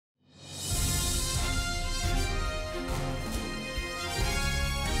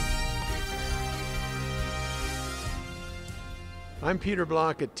I'm Peter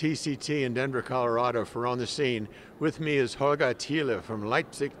Block at TCT in Denver, Colorado for On the Scene. With me is Holger Thiele from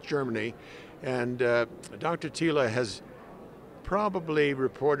Leipzig, Germany. And Dr. Thiele has probably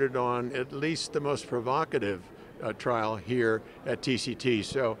reported on at least the most provocative trial here at TCT.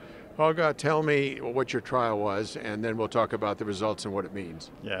 So Holger, tell me what your trial was, and then we'll talk about the results and what it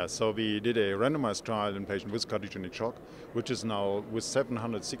means. Yeah, so we did a randomized trial in patients with cardiogenic shock, which is now, with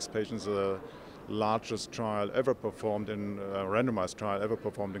 706 patients, the largest trial ever performed in a randomized trial ever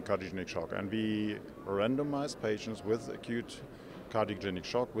performed in cardiogenic shock. And we randomized patients with acute cardiogenic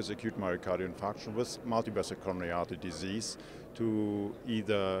shock, with acute myocardial infarction, with multivessel coronary artery disease to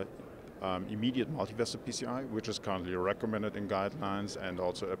either immediate multivessel PCI, which is currently recommended in guidelines and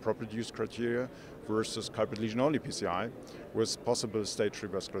also appropriate use criteria, versus culprit lesion only PCI with possible stage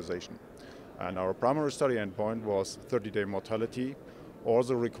revascularization. And our primary study endpoint was 30-day mortality or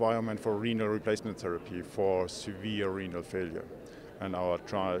the requirement for renal replacement therapy for severe renal failure. And our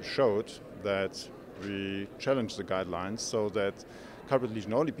trial showed that we challenged the guidelines so that culprit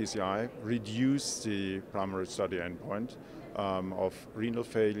lesion only PCI reduced the primary study endpoint of renal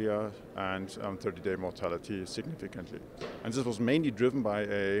failure and 30-day mortality significantly. And this was mainly driven by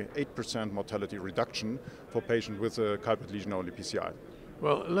a 8% mortality reduction for patients with a culprit lesion only PCI.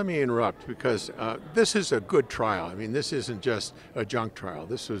 Well, let me interrupt because this is a good trial. I mean, this isn't just a junk trial.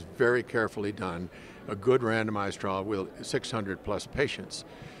 This was very carefully done, a good randomized trial with 600 plus patients.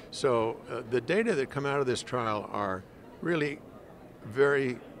 So the data that come out of this trial are really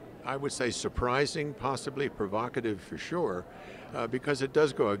very, I would say, surprising, possibly provocative for sure, because it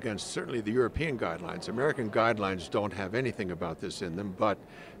does go against certainly the European guidelines. American guidelines don't have anything about this in them, but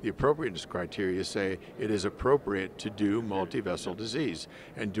the appropriateness criteria say it is appropriate to do multivessel disease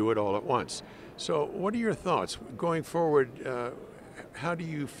and do it all at once. So what are your thoughts? Going forward, how do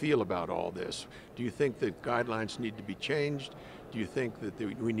you feel about all this? Do you think that guidelines need to be changed? Do you think that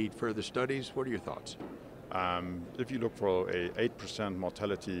we need further studies? What are your thoughts? If you look for a 8%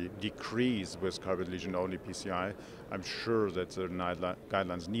 mortality decrease with culprit lesion only PCI, I'm sure that the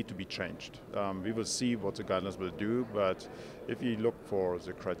guidelines need to be changed. We will see what the guidelines will do, but if you look for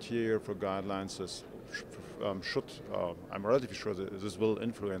the criteria for guidelines, this I'm relatively sure that this will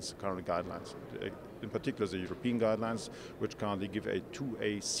influence the current guidelines. In particular, the European guidelines, which currently give a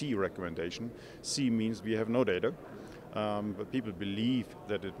 2AC recommendation. C means we have no data. But people believe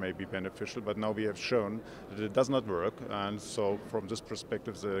that it may be beneficial, but now we have shown that it does not work, and so from this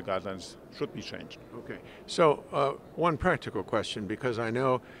perspective the guidelines should be changed. Okay, so one practical question, because I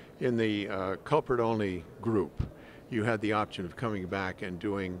know in the culprit-only group you had the option of coming back and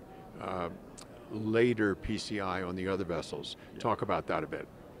doing later PCI on the other vessels. Yeah. Talk about that a bit.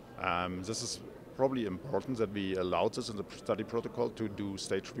 This is probably important that we allowed this in the study protocol to do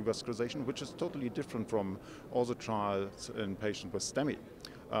stage revascularization, which is totally different from all the trials in patients with STEMI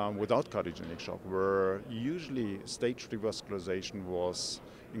without cardiogenic shock, where usually stage revascularization was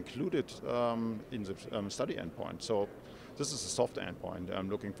included in the study endpoint. So this is a soft endpoint. I'm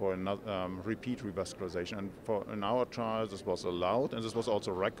looking for another repeat revascularization, and in our trial this was allowed and this was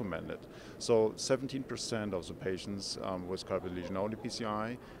also recommended. So 17% of the patients with culprit lesion only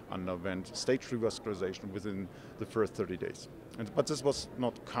PCI underwent stage revascularization within the first 30 days. But this was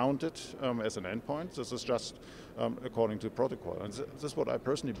not counted as an endpoint. This is just according to protocol. And this is what I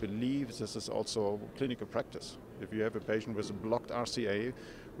personally believe. This is also clinical practice. If you have a patient with a blocked RCA,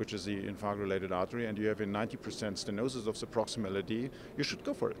 which is the infarct-related artery, and you have a 90% stenosis of the proximality, you should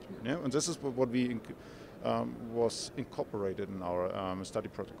go for it. Yeah? And this is what we was incorporated in our study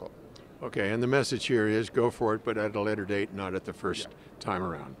protocol. Okay, and the message here is go for it, but at a later date, not at the first time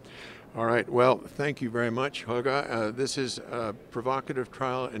around. All right, well, thank you very much, Holger. This is a provocative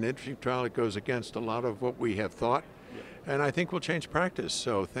trial, an interesting trial. It goes against a lot of what we have thought, and I think will change practice.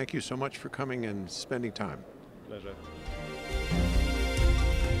 So thank you so much for coming and spending time. Pleasure.